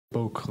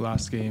spoke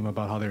last game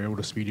about how they were able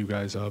to speed you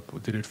guys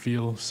up. Did it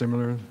feel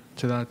similar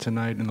to that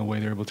tonight in the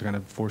way they're able to kind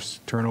of force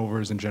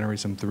turnovers and generate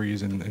some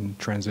threes in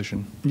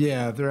transition?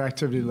 Yeah, their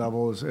activity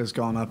level has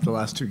gone up the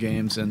last two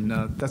games, and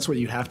that's what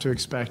you have to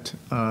expect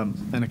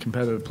in a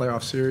competitive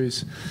playoff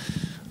series.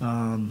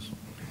 And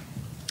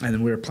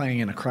then we were playing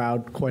in a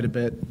crowd quite a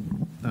bit,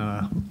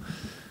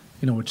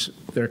 which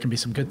there can be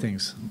some good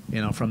things,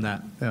 from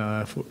that.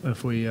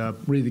 If we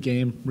read the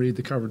game, read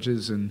the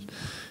coverages, and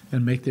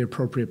make the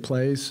appropriate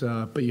plays,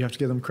 but you have to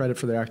give them credit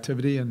for their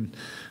activity. And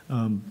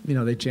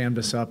they jammed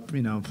us up,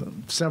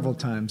 several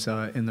times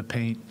in the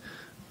paint,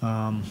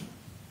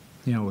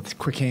 with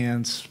quick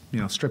hands,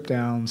 strip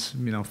downs,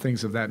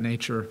 things of that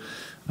nature.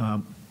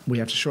 We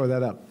have to shore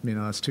that up.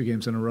 That's 2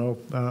 games in a row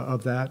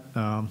of that.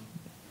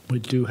 We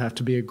do have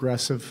to be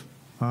aggressive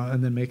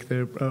and then make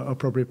the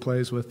appropriate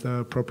plays with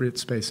appropriate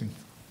spacing.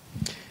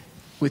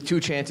 With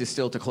 2 chances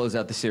still to close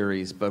out the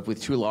series, but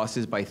with 2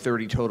 losses by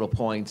 30 total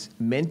points,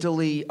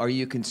 mentally, are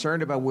you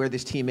concerned about where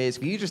this team is?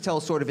 Can you just tell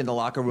us sort of in the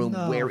locker room,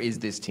 where is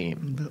this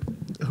team?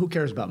 Who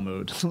cares about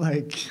mood?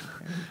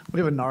 We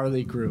have a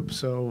gnarly group,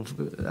 so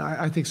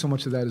I think so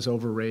much of that is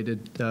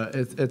overrated.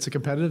 It's a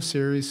competitive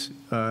series.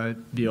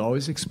 You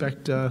always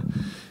expect,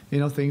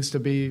 things to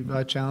be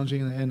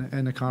challenging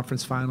in the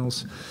conference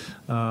finals.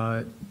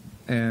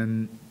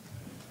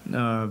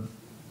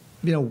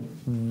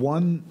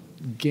 One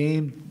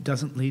game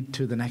doesn't lead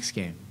to the next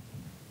game.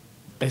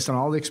 Based on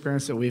all the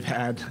experience that we've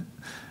had,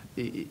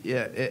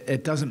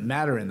 it doesn't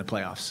matter in the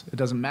playoffs. It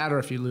doesn't matter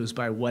if you lose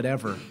by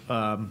whatever.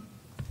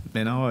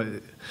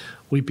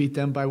 We beat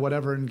them by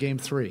whatever in Game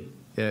 3.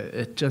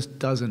 It just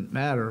doesn't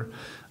matter.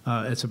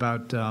 It's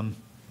about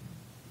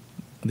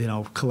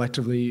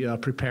collectively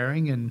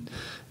preparing and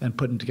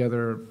putting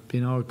together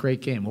a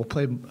great game. We'll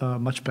play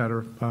much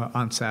better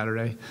on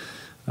Saturday,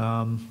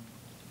 and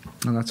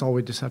that's all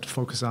we just have to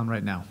focus on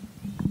right now.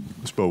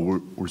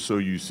 Spo, we're so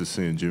used to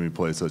seeing Jimmy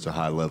play at such a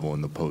high level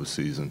in the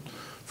postseason.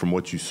 From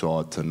what you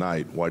saw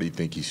tonight, why do you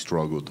think he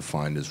struggled to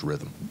find his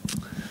rhythm?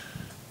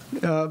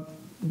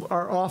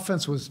 Our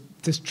offense was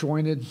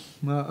disjointed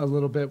a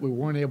little bit. We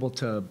weren't able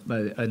to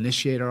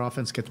initiate our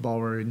offense, get the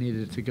ball where we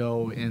needed it to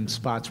go in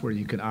spots where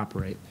you can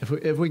operate.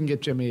 If we can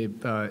get Jimmy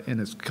in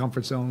his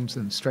comfort zones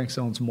and strength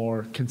zones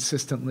more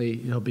consistently,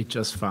 he'll be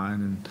just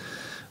fine.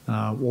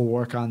 And we'll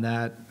work on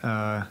that.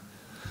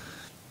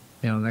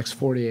 The next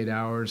 48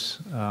 hours.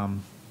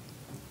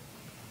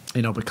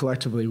 But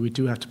collectively, we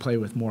do have to play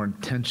with more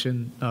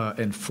intention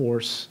and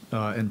force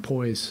and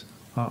poise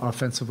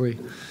offensively,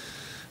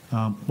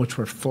 which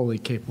we're fully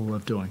capable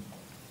of doing.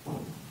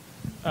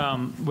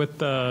 With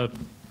the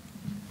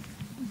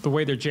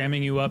way they're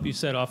jamming you up, you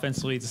said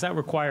offensively, does that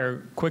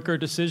require quicker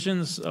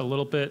decisions a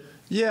little bit?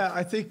 Yeah,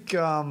 I think,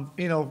 in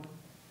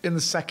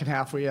the second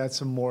half, we had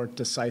some more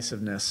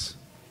decisiveness,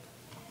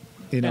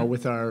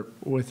 with our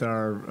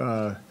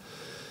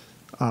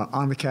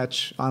on the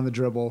catch, on the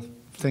dribble,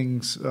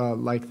 things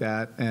like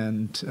that.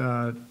 And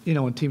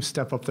when teams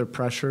step up their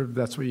pressure,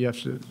 that's what you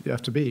have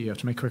to be. You have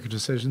to make quicker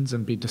decisions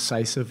and be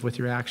decisive with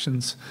your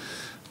actions.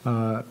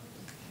 Now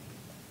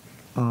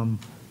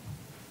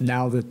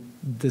that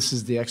this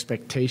is the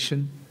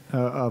expectation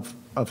of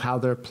how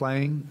they're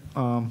playing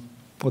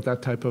with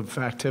that type of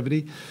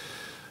activity,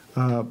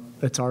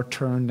 it's our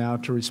turn now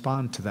to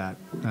respond to that.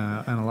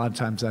 And a lot of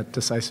times that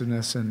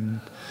decisiveness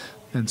and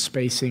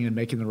spacing and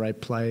making the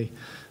right play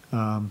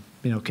can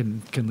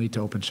lead to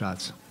open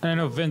shots. I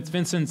know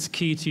Vincent's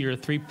key to your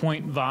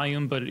three-point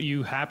volume, but are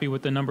you happy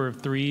with the number of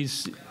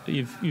threes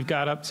you've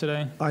got up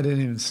today? I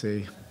didn't even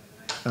see.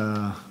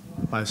 I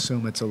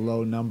assume it's a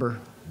low number.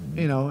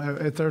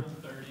 If they're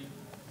 30.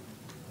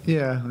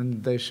 Yeah,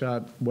 and they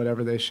shot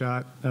whatever they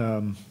shot.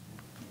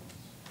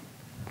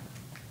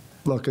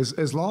 Look,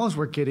 as long as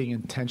we're getting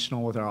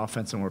intentional with our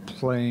offense and we're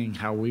playing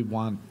how we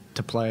want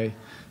to play,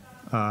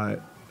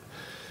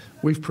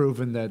 we've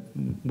proven that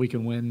we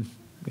can win,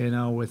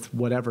 with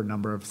whatever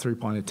number of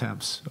three-point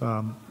attempts.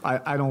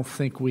 I don't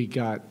think we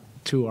got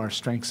to our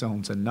strength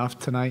zones enough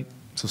tonight.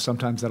 So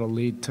sometimes that'll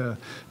lead to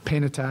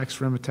paint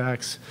attacks, rim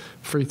attacks,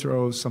 free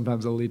throws.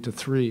 Sometimes it'll lead to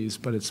threes,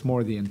 but it's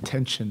more the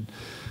intention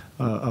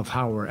of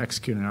how we're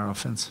executing our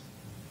offense.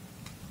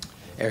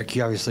 Erik,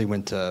 you obviously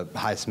went to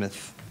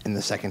Highsmith in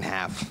the second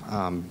half,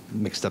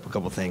 mixed up a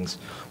couple things.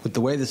 With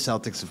the way the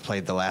Celtics have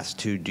played the last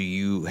 2, do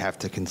you have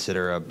to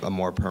consider a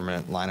more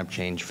permanent lineup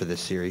change for this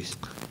series?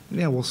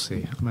 Yeah, we'll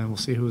see. We'll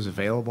see who's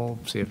available,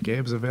 see if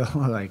Gabe's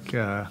available.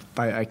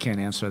 I can't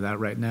answer that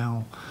right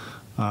now.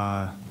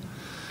 But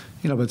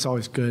it's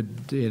always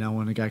good,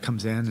 when a guy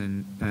comes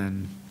in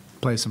and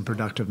plays some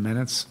productive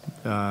minutes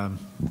and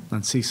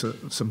see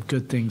some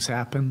good things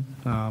happen.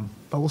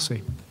 But we'll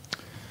see.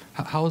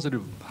 How is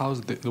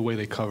the way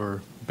they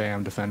cover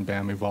Bam, defend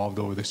Bam, evolved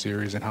over the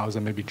series, and how has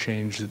that maybe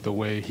changed the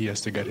way he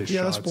has to get his shots?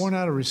 Yeah, that's born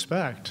out of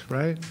respect,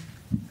 right?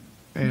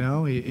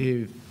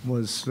 He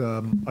was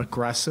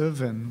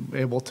aggressive and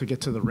able to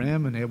get to the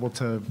rim and able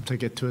to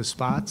get to his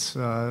spots.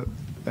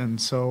 And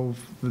so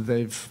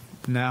they've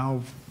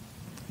now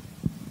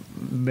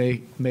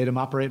made him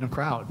operate in a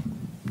crowd.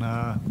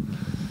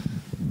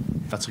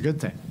 that's a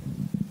good thing.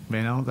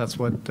 You know, that's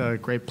what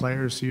great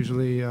players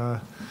usually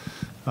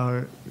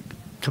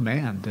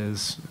command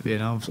is, you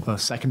know, a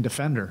second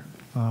defender.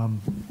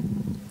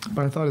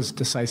 But I thought his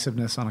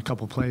decisiveness on a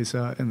couple plays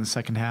in the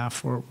second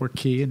half were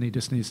key, and he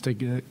just needs to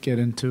get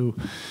into,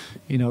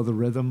 you know, the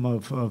rhythm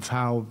of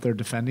how they're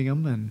defending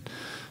him,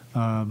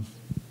 and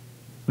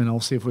we'll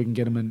see if we can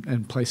get him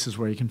in places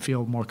where he can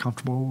feel more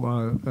comfortable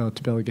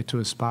to be able to get to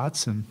his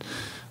spots. And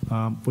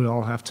we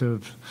all have to,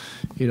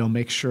 you know,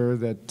 make sure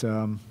that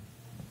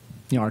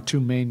you know, our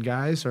two main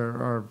guys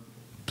are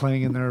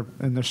playing in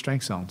their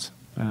strength zones,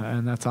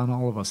 and that's on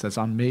all of us. That's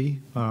on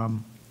me.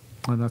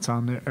 And that's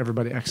on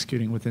everybody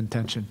executing with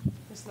intention.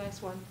 This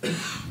last one.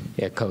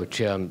 Yeah,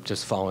 Coach,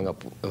 just following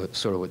up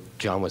sort of what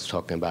John was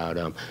talking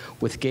about.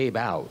 With Gabe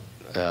out,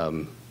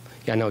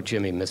 I know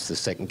Jimmy missed the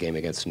second game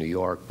against New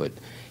York, but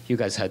you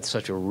guys had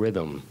such a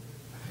rhythm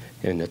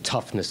in the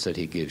toughness that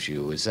he gives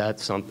you. Is that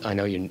something? I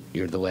know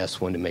you're the last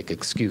one to make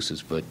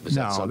excuses, but is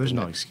that something? No, there's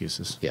no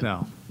excuses. Yeah.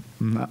 No,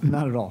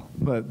 not at all.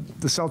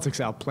 But the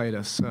Celtics outplayed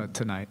us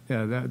tonight.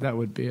 Yeah, that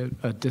would be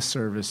a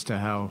disservice to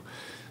how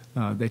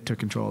they took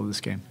control of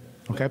this game.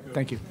 Okay,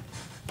 thank you.